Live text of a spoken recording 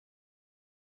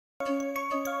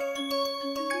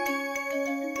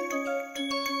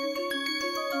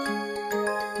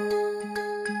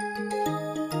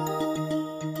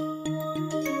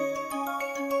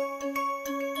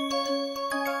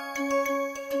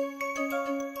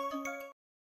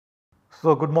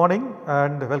So, good morning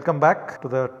and welcome back to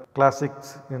the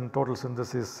Classics in Total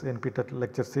Synthesis NPTEL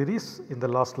lecture series. In the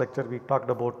last lecture we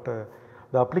talked about the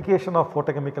application of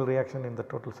photochemical reaction in the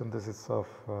total synthesis of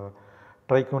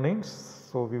triquinanes.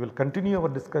 So, we will continue our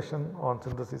discussion on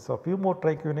synthesis of few more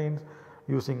triquinanes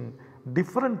using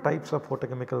different types of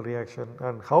photochemical reaction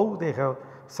and how they have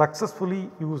successfully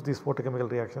used this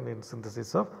photochemical reaction in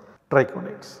synthesis of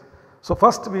triquinanes. So,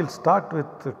 first we will start with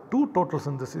two total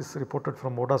syntheses reported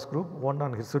from Oda's group, one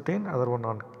on hirsutene, other one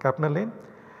on capnylane.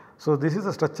 So, this is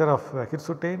the structure of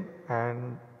hirsutene,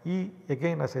 and he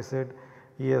again, as I said,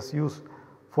 he has used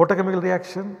photochemical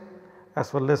reaction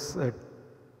as well as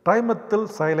trimethyl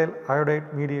silyl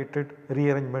iodide mediated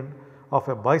rearrangement of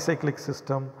a bicyclic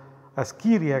system as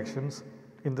key reactions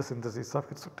in the synthesis of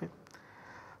hirsutene.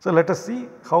 So, let us see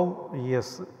how he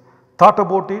has thought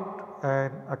about it,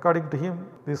 and according to him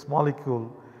this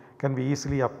molecule can be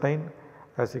easily obtained,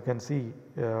 as you can see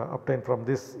obtained from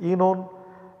this enone.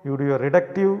 You do a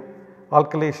reductive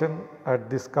alkylation at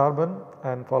this carbon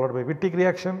and followed by Wittig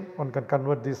reaction, one can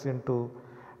convert this into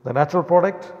the natural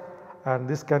product, and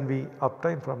this can be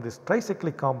obtained from this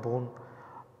tricyclic compound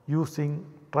using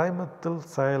trimethyl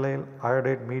silyl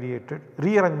iodide mediated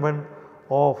rearrangement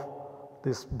of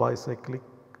this bicyclic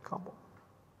compound.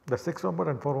 The 6 membered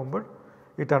and 4 membered,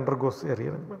 it undergoes a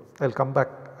rearrangement. I will come back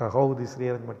how this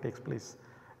rearrangement takes place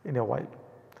in a while.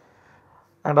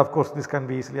 And of course, this can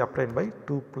be easily obtained by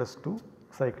 2+2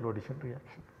 cycloaddition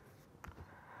reaction.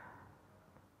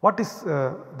 What is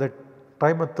the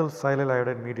trimethyl silyl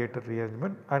iodide mediated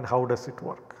rearrangement and how does it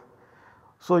work?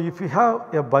 So, if you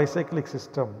have a bicyclic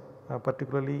system,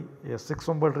 particularly a 6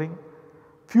 membered ring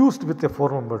fused with a 4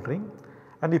 membered ring,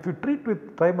 and if you treat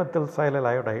with trimethyl silyl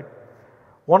iodide,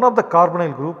 one of the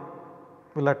carbonyl group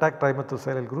will attack trimethyl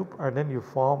silyl group and then you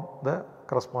form the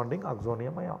corresponding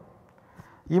oxonium ion.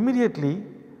 Immediately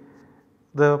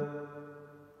the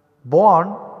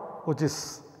bond which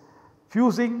is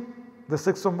fusing the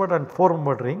 6 membered and 4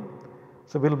 membered ring,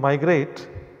 so will migrate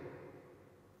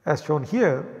as shown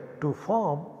here to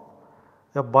form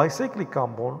a bicyclic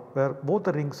compound where both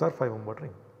the rings are 5 membered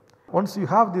ring. Once you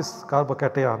have this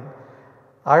carbocation,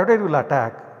 iodide will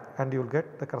attack and you will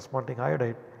get the corresponding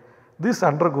iodide. This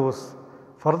undergoes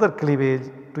further cleavage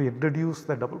to introduce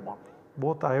the double bond.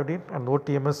 Both iodine and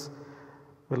OTMS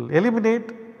will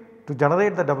eliminate to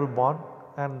generate the double bond,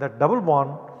 and that double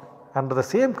bond under the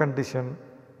same condition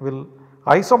will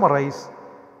isomerize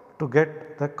to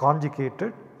get the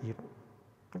conjugated enone.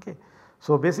 Okay.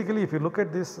 So, basically if you look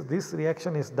at this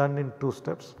reaction is done in 2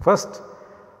 steps. First,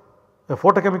 a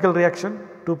photochemical reaction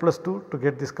 2+2 to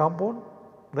get this compound,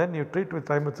 then you treat with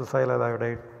trimethyl silyl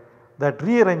iodide that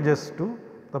rearranges to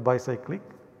the bicyclic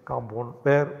compound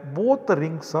where both the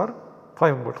rings are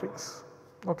 5 membered rings.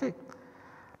 Okay.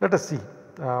 Let us see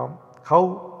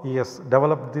how he has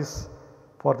developed this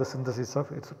for the synthesis of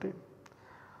hirsutene.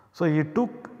 So, he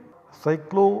took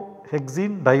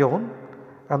cyclohexene dione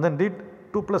and then did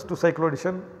 2+2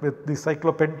 cycloaddition with the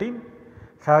cyclopentene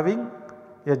having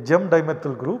a gem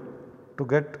dimethyl group to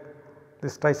get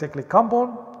this tricyclic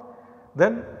compound,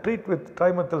 then treat with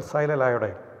trimethyl silyl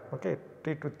iodide. Okay.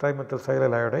 Treat with trimethyl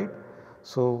silyl iodide,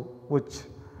 so which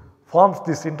forms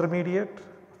this intermediate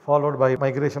followed by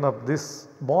migration of this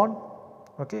bond.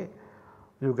 Okay.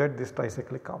 You get this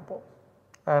tricyclic compound,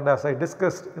 and as I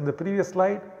discussed in the previous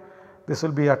slide, this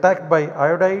will be attacked by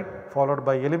iodide followed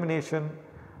by elimination,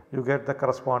 you get the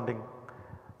corresponding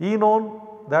enone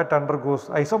that undergoes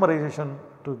isomerization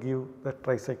to give the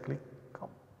tricyclic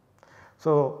compound.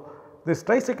 So, this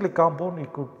tricyclic compound you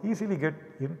could easily get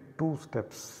in 2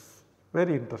 steps,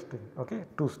 very interesting, okay,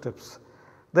 2 steps.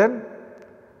 Then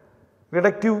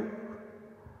reductive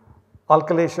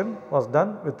alkylation was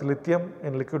done with lithium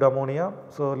in liquid ammonia.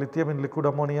 So, lithium in liquid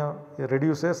ammonia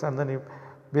reduces, and then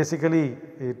basically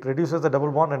it reduces the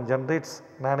double bond and generates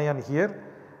an anion here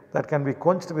that can be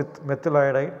quenched with methyl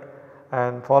iodide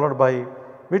and followed by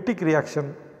Wittig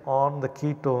reaction on the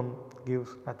ketone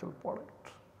gives natural product.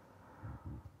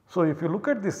 So, if you look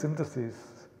at this synthesis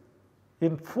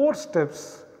in 4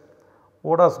 steps,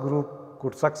 Oda's group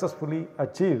could successfully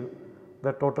achieve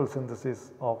the total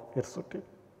synthesis of hirsutene,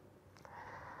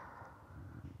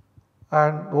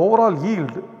 and overall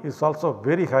yield is also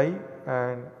very high,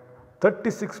 and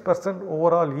 36%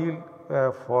 overall yield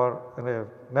for a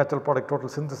natural product total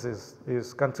synthesis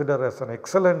is considered as an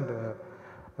excellent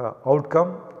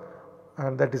outcome,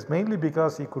 and that is mainly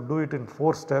because he could do it in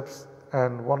 4 steps,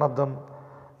 and one of them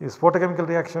is photochemical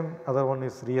reaction, other one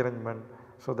is rearrangement.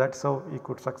 So, that is how he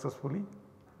could successfully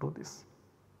do this.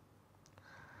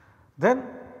 Then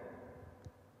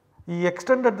he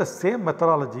extended the same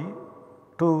methodology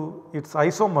to its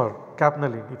isomer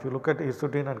capnoline. If you look at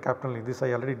hirsutene and capnoline, this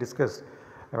I already discussed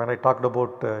when I talked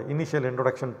about initial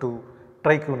introduction to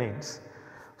triquinanes.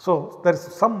 So, there is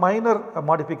some minor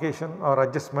modification or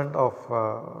adjustment of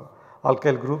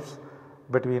alkyl groups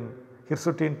between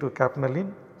hirsutene to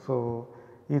capnoline. So,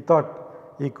 he thought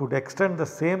he could extend the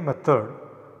same method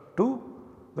to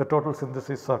the total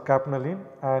synthesis of capnoline,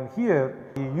 and here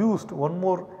he used one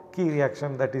more key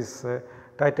reaction, that is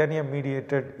titanium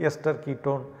mediated ester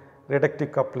ketone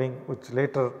reductive coupling, which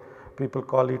later people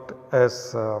call it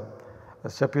as a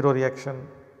Shapiro reaction,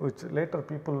 which later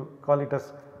people call it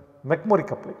as McMurray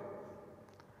coupling.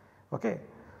 Okay.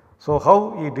 So,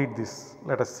 how he did this?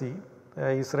 Let us see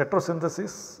his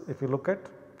retrosynthesis. If you look at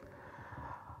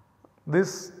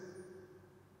this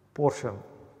portion,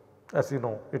 as you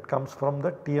know, it comes from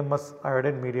the TMS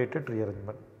iodine mediated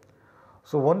rearrangement.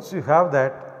 So, once you have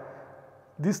that,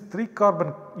 this 3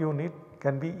 carbon unit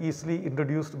can be easily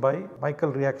introduced by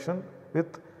Michael reaction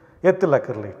with ethyl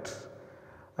acrylate,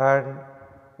 and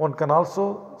one can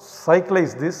also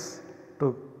cyclize this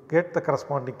to get the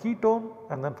corresponding ketone,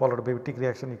 and then followed by Wittig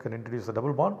reaction you can introduce a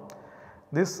double bond.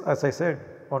 This, as I said,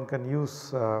 one can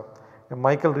use a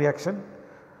Michael reaction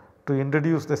to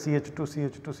introduce the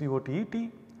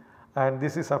CH2CH2COTET, and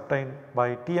this is obtained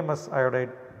by TMS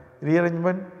iodide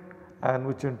rearrangement, and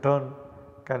which in turn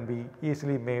can be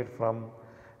easily made from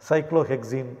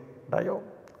cyclohexene diol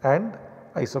and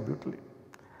isobutylene.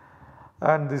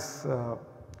 And this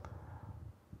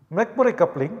McMurray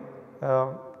coupling,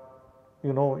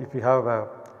 you know, if you have a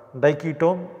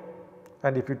diketone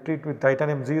and if you treat with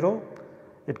titanium 0,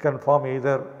 it can form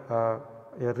either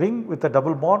a ring with a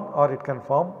double bond or it can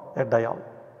form a diol.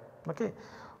 Okay.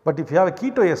 But if you have a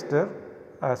ketoester,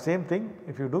 same thing,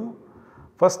 if you do,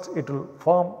 first it will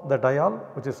form the diol,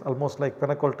 which is almost like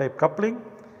pinnacle type coupling,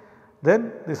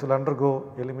 then this will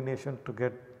undergo elimination to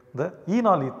get the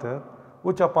enol ether,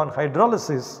 which upon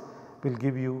hydrolysis will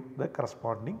give you the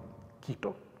corresponding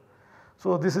ketone.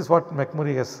 So, this is what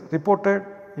McMurray has reported.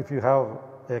 If you have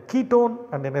a ketone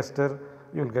and an ester,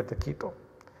 you will get the ketone.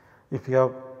 If you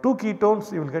have 2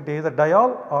 ketones, you will get either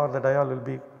diol, or the diol will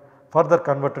be further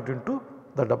converted into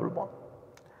the double bond.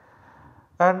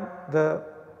 And the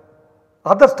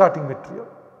other starting material,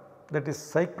 that is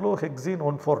cyclohexene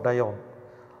 1,4-dione.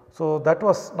 So, that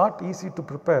was not easy to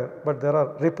prepare, but there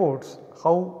are reports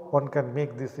how one can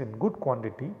make this in good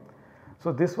quantity.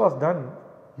 So, this was done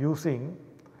using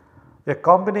a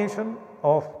combination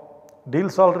of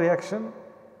Diels-Salt reaction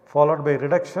followed by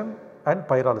reduction and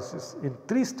pyrolysis. In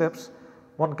 3 steps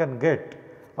one can get,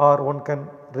 or one can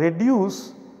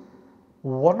reduce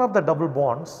one of the double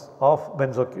bonds of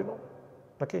benzoquinone.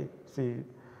 Okay. See,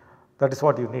 that is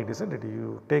what you need, isn't it?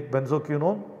 You take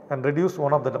benzoquinone and reduce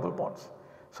one of the double bonds.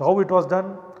 So, how it was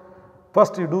done?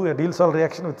 First you do a Diels-Salt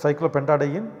reaction with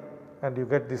cyclopentadiene and you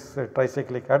get this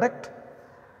tricyclic adduct.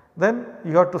 Then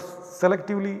you have to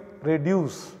selectively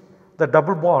reduce the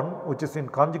double bond which is in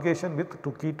conjugation with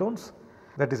 2 ketones.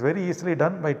 That is very easily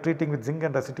done by treating with zinc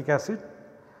and acetic acid.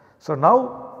 So,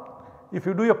 now if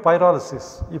you do a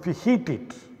pyrolysis, if you heat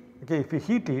it, okay, if you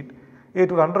heat it,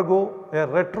 it will undergo a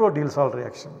retro Diels-Salt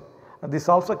reaction, and this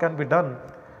also can be done,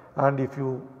 and if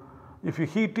you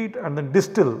heat it and then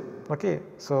distill, okay.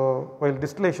 So, while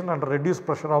distillation under reduced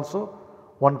pressure also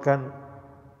one can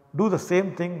do the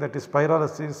same thing, that is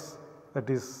pyrolysis, that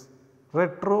is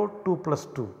retro 2 plus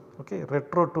 2, okay.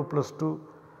 Retro 2 plus 2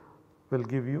 will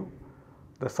give you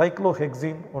the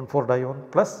cyclohexene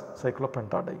 1,4-dione plus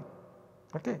cyclopentadiene,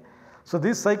 okay. So,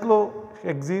 this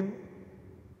cyclohexene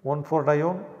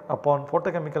 1,4-dione upon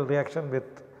photochemical reaction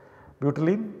with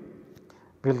butylene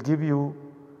will give you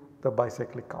the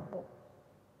bicyclic compound,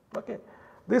 okay.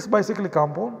 This bicyclic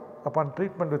compound upon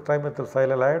treatment with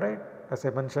trimethylsilyl iodide, as I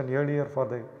mentioned earlier, for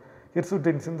the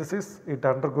hirsutene synthesis, it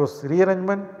undergoes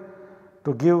rearrangement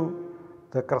to give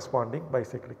the corresponding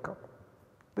bicyclic compound.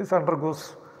 This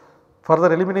undergoes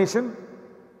further elimination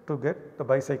to get the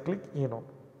bicyclic enone.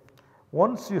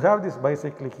 Once you have this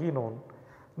bicyclic enone,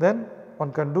 then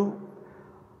one can do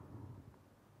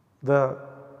the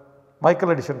Michael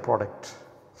addition product.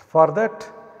 For that,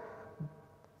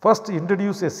 first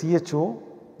introduce a CHO,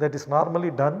 that is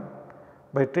normally done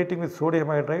by treating with sodium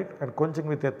hydride and quenching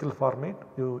with ethyl formate.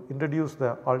 You introduce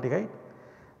the aldehyde,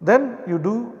 then you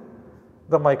do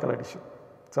the Michael addition.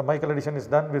 So, Michael addition is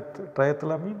done with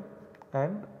triethylamine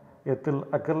and ethyl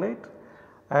acrylate,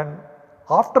 and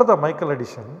after the Michael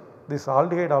addition, this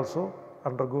aldehyde also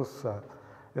undergoes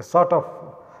a sort of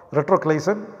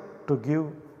retroclason to give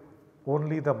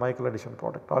only the Michael addition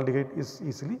product. Aldehyde is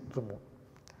easily removed.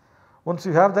 Once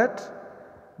you have that,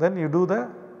 then you do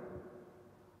the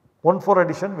 1,4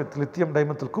 addition with lithium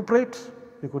dimethyl cuprate,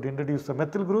 you could introduce a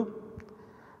methyl group,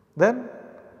 then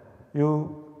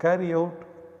you carry out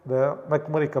the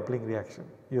McMurray coupling reaction.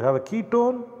 You have a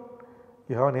ketone,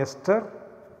 you have an ester,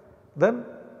 then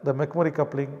the McMurray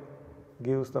coupling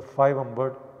gives the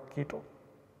 5-membered ketone.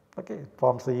 Okay, it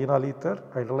forms the enol ether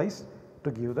hydrolyzed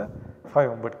to give the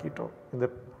 5-membered ketone. In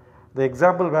the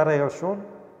example where I have shown,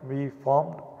 we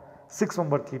formed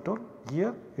 6-membered ketone,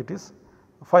 here it is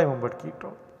 5-membered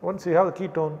ketone. Once you have the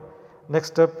ketone, next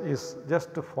step is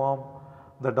just to form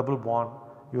the double bond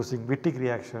using Wittig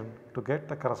reaction to get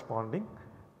the corresponding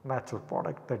natural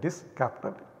product, that is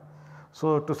capital A.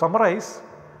 So, to summarize,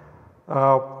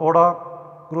 Oda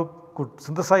group could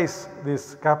synthesize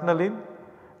this capnolene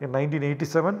in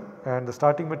 1987, and the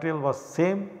starting material was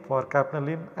same for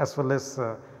capnolene as well as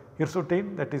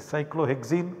hirsutene, that is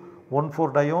cyclohexene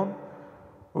 1,4-dione,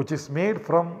 which is made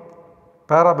from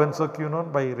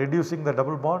para-benzoquinone by reducing the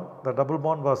double bond. The double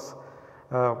bond was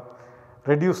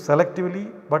reduced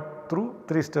selectively, but through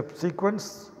 3-step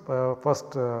sequence.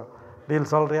 First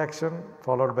Diels-Hall reaction,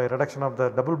 followed by reduction of the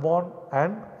double bond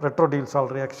and retro-Diels-Hall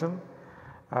reaction,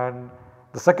 and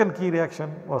the second key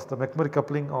reaction was the McMurray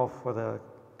coupling of the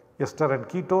ester and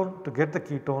ketone to get the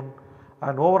ketone,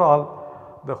 and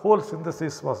overall the whole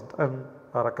synthesis was done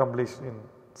or accomplished in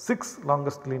 6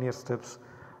 longest linear steps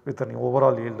with an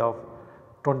overall yield of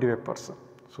 25%.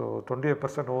 So,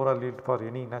 25% overall yield for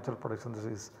any natural product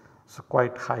synthesis is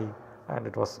quite high, and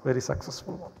it was very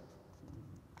successful one.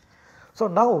 So,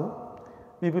 now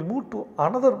we will move to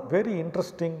another very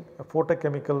interesting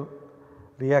photochemical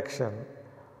reaction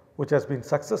which has been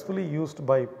successfully used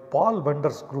by Paul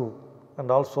Bender's group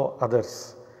and also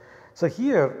others. So,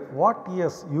 here what he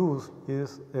has used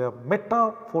is a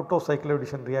meta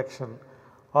photocycloaddition reaction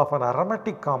of an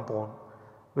aromatic compound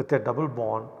with a double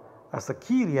bond as a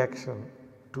key reaction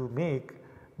to make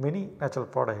many natural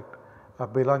product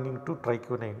belonging to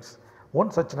triquinanes.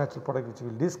 One such natural product which we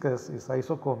will discuss is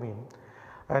isocomine,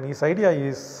 and his idea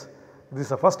is this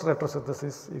is a first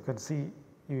retrosynthesis. You can see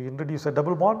you introduce a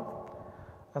double bond,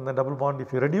 and the double bond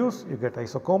if you reduce you get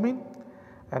isocomine,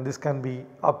 and this can be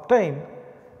obtained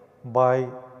by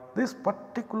this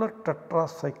particular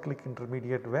tetracyclic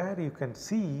intermediate where you can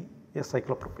see a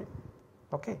cyclopropane.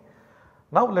 Okay.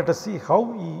 Now, let us see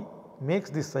how he makes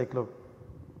this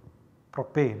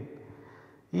cyclopropane.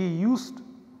 He used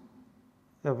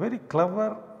a very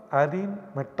clever arene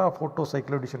meta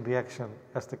photocycloaddition reaction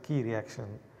as the key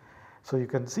reaction. So, you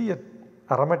can see a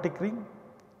aromatic ring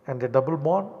and a double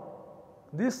bond.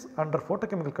 This under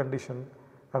photochemical condition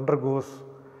undergoes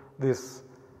this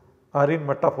arene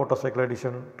meta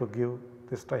photocycloaddition to give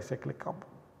this tricyclic compound.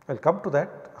 I will come to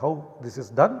that how this is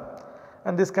done,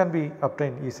 and this can be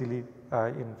obtained easily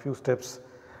in few steps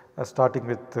starting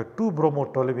with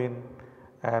 2-bromotoluene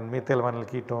and methyl vinyl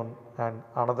ketone and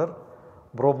another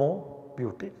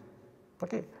bromobutane.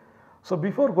 Okay. So,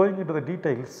 before going into the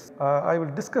details, I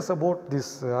will discuss about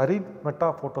this arene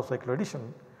meta photocycloaddition,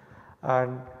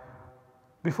 and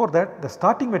before that the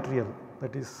starting material,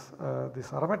 that is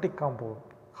this aromatic compound,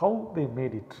 how they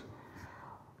made it.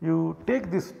 You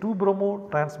take this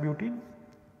 2-bromo-transbutene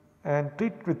and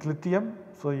treat with lithium.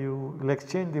 So, you will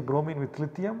exchange the bromine with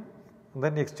lithium, and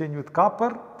then exchange with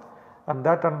copper, and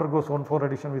that undergoes 1,4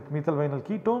 addition with methyl vinyl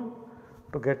ketone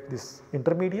to get this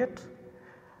intermediate.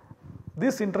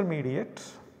 This intermediate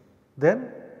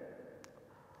then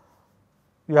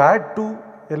you add to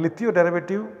a lithium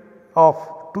derivative of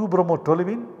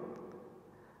 2-bromotoluene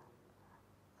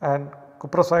and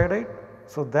cuprosiodide.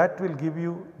 So, that will give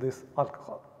you this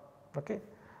alcohol. Okay.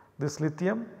 This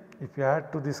lithium, if you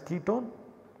add to this ketone,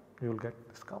 you will get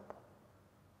this compound.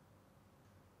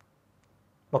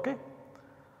 Okay.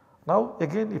 Now,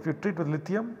 again if you treat with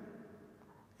lithium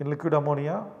in liquid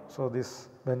ammonia, so this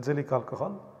benzylic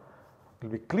alcohol will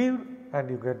be cleaved and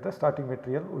you get the starting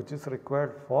material which is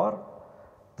required for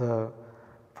the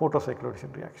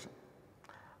photocycloaddition reaction.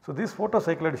 So, this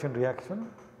photocycloaddition reaction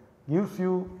gives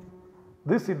you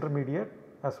this intermediate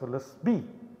as well as B.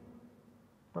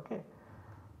 Okay.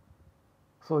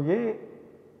 So, A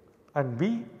and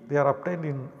B, they are obtained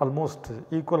in almost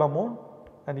equal amount,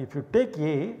 and if you take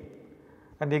A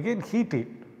and again heat it,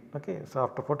 okay. So,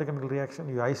 after photochemical reaction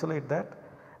you isolate that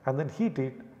and then heat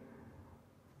it,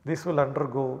 this will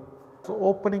undergo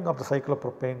opening of the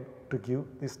cyclopropane to give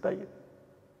this diene.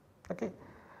 Okay.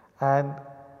 And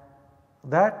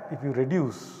that if you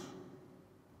reduce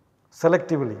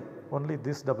selectively only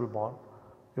this double bond,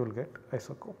 you will get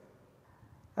isochrome.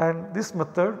 And this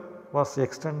method was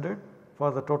extended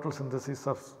for the total synthesis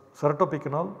of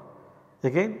ceratopichinol.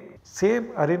 Again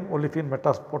same arene olefin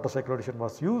meta photocycloaddition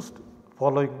was used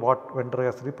following what vendor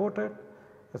has reported.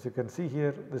 As you can see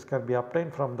here, this can be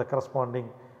obtained from the corresponding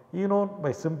enone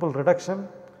by simple reduction,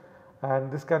 and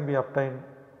this can be obtained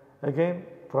again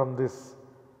from this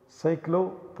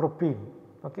cyclopropene,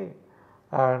 okay,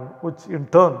 and which in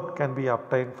turn can be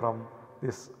obtained from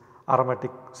this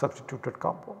aromatic substituted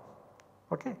compound.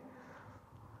 Okay.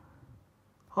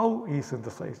 How is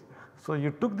synthesized? So,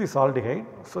 you took this aldehyde.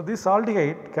 So, this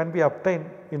aldehyde can be obtained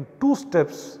in 2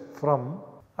 steps from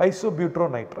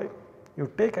isobutronitrile. You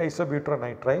take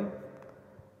isobutronitrile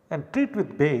and treat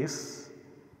with base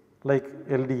like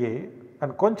LDA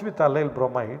and quench with allyl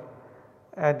bromide,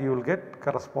 and you will get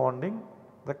corresponding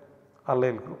the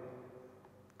allyl group.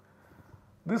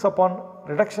 This upon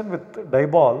reduction with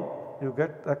dibol, you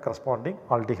get the corresponding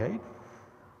aldehyde,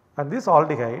 and this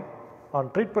aldehyde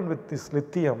on treatment with this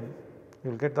lithium,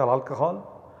 you will get the alcohol,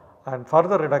 and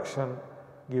further reduction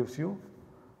gives you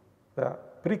the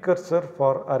precursor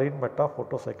for arene meta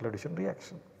photocycloaddition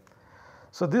reaction.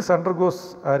 So, this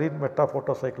undergoes arene meta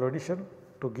photocycloaddition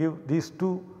to give these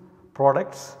 2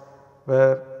 products,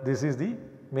 where this is the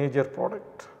major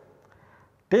product.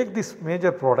 Take this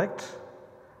major product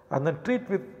and then treat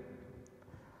with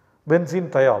benzene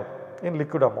thiol in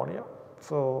liquid ammonia.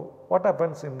 So, what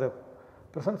happens in the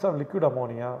presence of liquid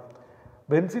ammonia,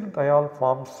 benzene thiol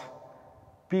forms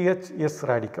PHS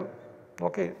radical.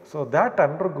 Okay. So, that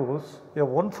undergoes a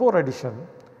 1,4 addition,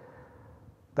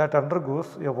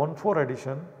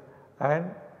 and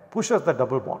pushes the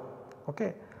double bond,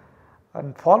 okay,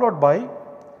 and followed by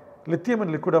lithium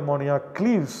in liquid ammonia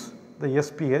cleaves the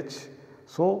SPH.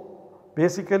 So,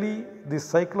 basically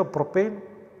this cyclopropane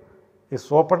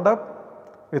is opened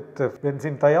up with the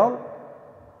benzene thiol,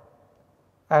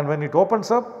 and when it opens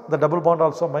up, the double bond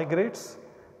also migrates,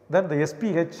 then the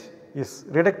SPH is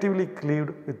reductively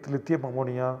cleaved with lithium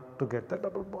ammonia to get the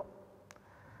double bond.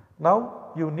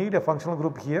 Now, you need a functional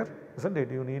group here, isn't it?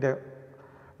 You need a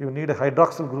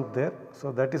hydroxyl group there.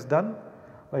 So, that is done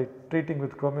by treating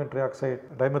with chromium trioxide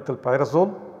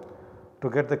dimethylpyrazole to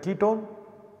get the ketone,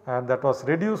 and that was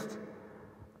reduced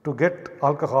to get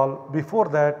alcohol. Before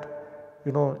that,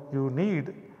 you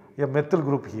need a methyl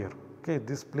group here. Okay,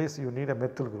 this place you need a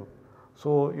methyl group.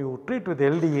 So, you treat with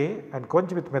LDA and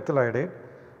quench with methyl iodide,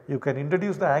 you can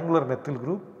introduce the angular methyl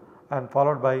group, and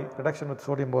followed by reduction with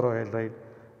sodium borohydride,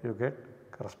 you get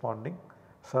corresponding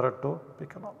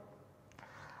ceratopycanol.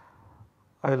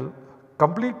 I will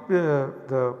complete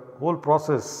the whole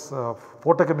process of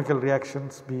photochemical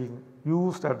reactions being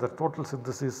used at the total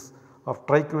synthesis of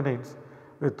triquinanes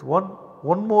with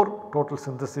one more total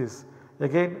synthesis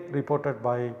again reported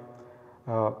by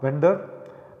vendor,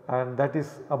 and that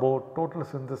is about total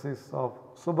synthesis of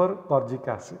subarborgic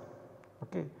acid.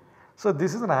 Okay. So,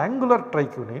 this is an angular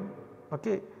triquinane,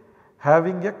 okay,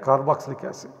 having a carboxylic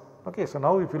acid. Okay. So,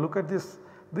 now if you look at this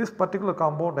particular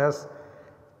compound has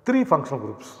 3 functional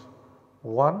groups.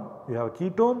 One, you have a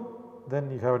ketone,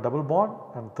 then you have a double bond,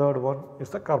 and third one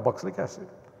is the carboxylic acid.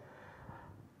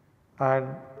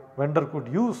 And vendor could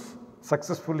use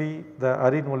successfully the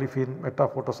arene olefin meta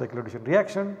photocycloaddition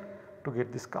reaction to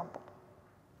get this compound.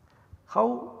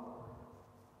 How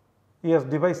he has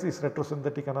devised this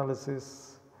retrosynthetic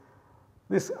analysis?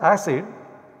 This acid,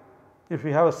 if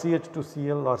you have a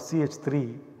CH2Cl or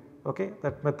CH3, okay,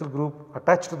 that methyl group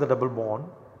attached to the double bond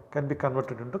can be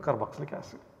converted into carboxylic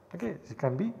acid. Okay, it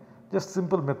can be just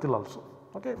simple methyl also,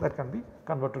 okay, that can be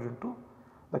converted into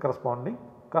the corresponding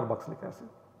carboxylic acid.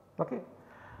 Okay.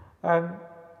 And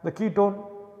the ketone,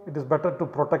 it is better to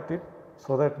protect it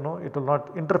so that it will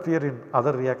not interfere in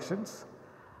other reactions,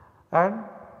 and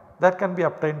that can be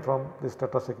obtained from this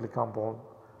tetracyclic compound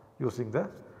using the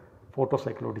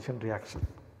photocycloaddition reaction.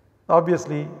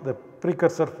 Obviously, the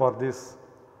precursor for this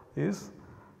is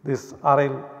this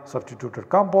aryl substituted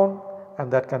compound,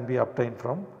 and that can be obtained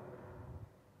from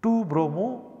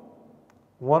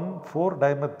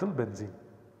 2-bromo-1,4-dimethyl benzene.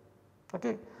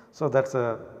 Okay. So, that is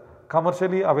a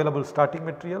commercially available starting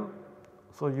material.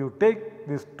 So, you take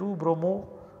this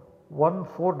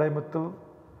 2-bromo-1,4-dimethyl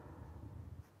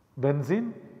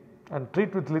benzene and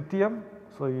treat with lithium.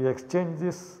 So, you exchange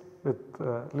this with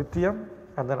lithium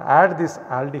and then add this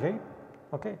aldehyde.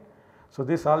 Okay. So,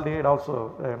 this aldehyde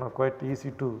also quite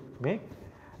easy to make.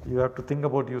 You have to think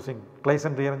about using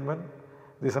Claisen rearrangement.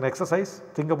 This is an exercise,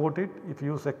 think about it. If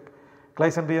you use a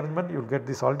Claisen rearrangement, you will get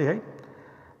this aldehyde.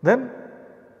 Then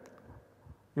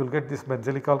you will get this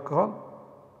benzylic alcohol,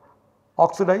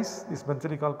 oxidize this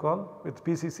benzylic alcohol with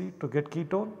PCC to get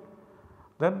ketone,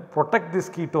 then protect this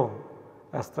ketone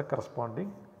as the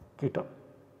corresponding ketone.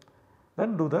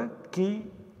 Then do the key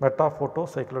meta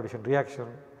photocycloaddition reaction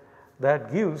that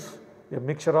gives a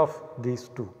mixture of these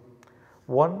two.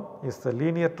 One is the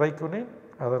linear triquinane,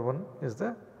 other one is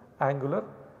the angular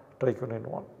triquinane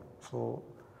one. So,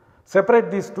 separate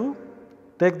these two,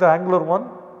 take the angular one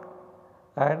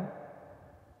and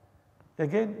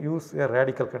again use a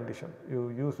radical condition. You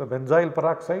use the benzyl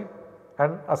peroxide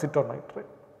and acetonitrile.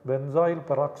 Benzyl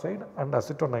peroxide and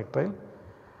acetonitrile.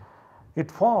 It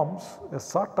forms a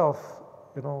sort of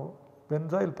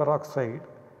benzyl peroxide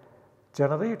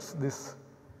generates this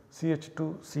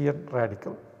CH2CN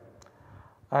radical,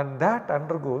 and that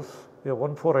undergoes a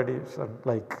 1,4 addition,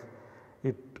 like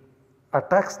it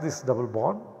attacks this double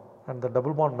bond and the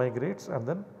double bond migrates and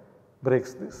then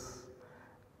breaks this.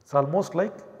 It is almost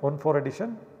like 1,4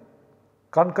 addition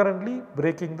concurrently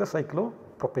breaking the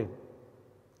cyclopropane.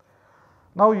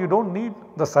 Now you do not need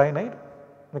the cyanide,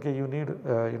 okay, you need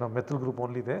methyl group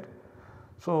only there.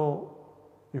 So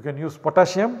you can use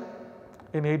potassium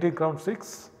in 18 crown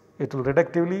 6, it will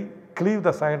reductively cleave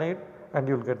the cyanide and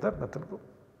you will get the methyl group.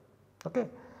 Okay.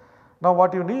 Now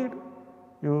what you need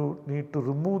to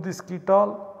remove this ketol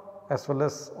as well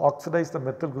as oxidize the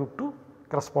methyl group to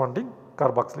corresponding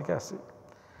carboxylic acid.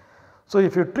 So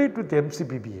if you treat with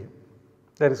MCBBA,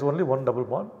 there is only one double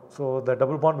bond, so the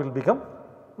double bond will become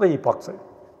the epoxide.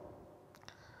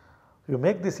 You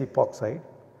make this epoxide.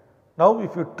 Now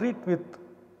if you treat with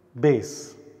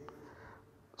base,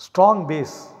 strong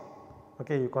base,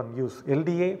 okay, you can use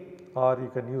LDA or you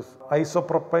can use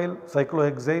isopropyl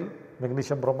cyclohexyl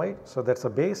magnesium bromide. So that is a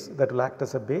base that will act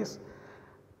as a base.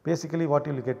 Basically what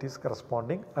you will get is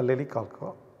corresponding allylic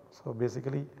alcohol. So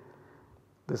basically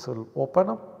this will open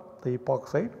up the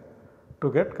epoxide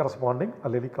to get corresponding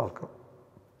allylic alcohol.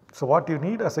 So what you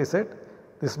need, as I said,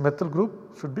 this methyl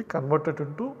group should be converted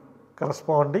into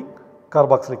corresponding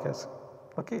carboxylic acid.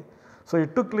 Okay. So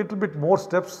it took little bit more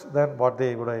steps than what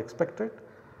they would have expected.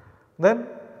 Then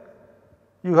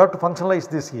you have to functionalize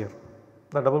this here.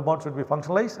 The double bond should be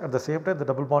functionalized, at the same time the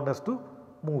double bond has to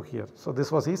move here. So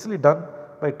this was easily done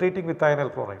by treating with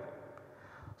thionyl chloride.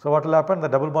 So what will happen, the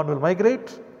double bond will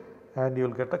migrate and you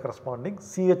will get a corresponding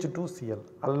CH2Cl,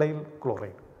 allyl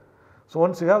chloride. So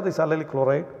once you have this allyl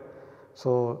chloride,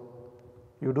 so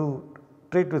you do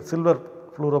treat with silver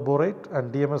fluoroborate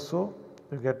and DMSO,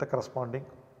 you get the corresponding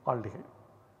aldehyde.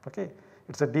 Okay.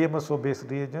 It is a DMSO based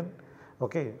reagent.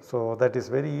 Okay. So that is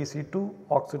very easy to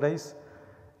oxidize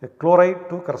a chloride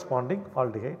to corresponding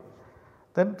aldehyde.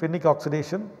 Then phenic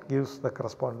oxidation gives the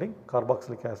corresponding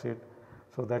carboxylic acid.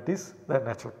 So that is the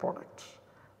natural product.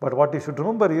 But what you should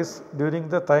remember is, during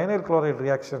the thionyl chloride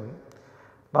reaction,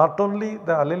 not only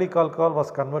the allylic alcohol was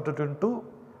converted into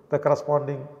the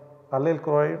corresponding allyl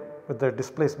chloride with the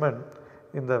displacement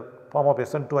in the form of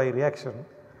SN2I reaction,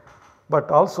 but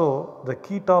also the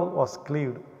ketol was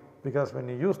cleaved, because when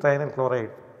you use thionyl chloride,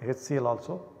 HCl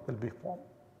also will be formed.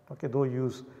 Okay, though you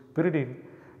use pyridine,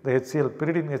 the HCl,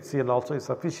 pyridine HCl also is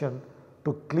sufficient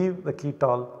to cleave the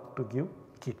ketol to give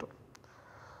ketone.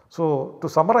 So to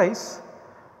summarize,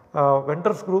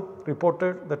 Venter's group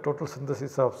reported the total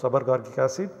synthesis of subarachnoic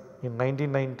acid in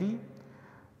 1990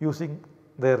 using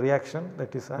their reaction,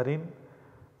 that is arene,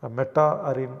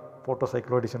 meta-arene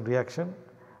photocycloaddition reaction,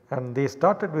 and they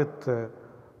started with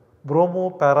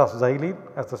bromoparafxylene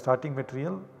as the starting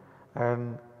material,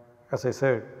 and as I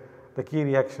said, the key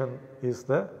reaction is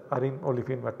the arene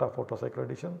olefin meta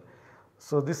photocycloaddition.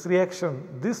 So this reaction,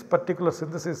 this particular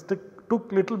synthesis took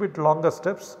little bit longer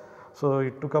steps. So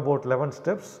it took about 11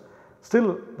 steps,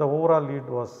 still the overall yield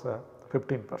was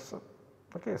 15%.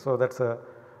 Okay, so that is a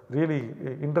really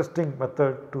interesting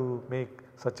method to make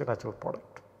such a natural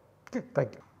product. Okay,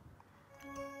 thank you.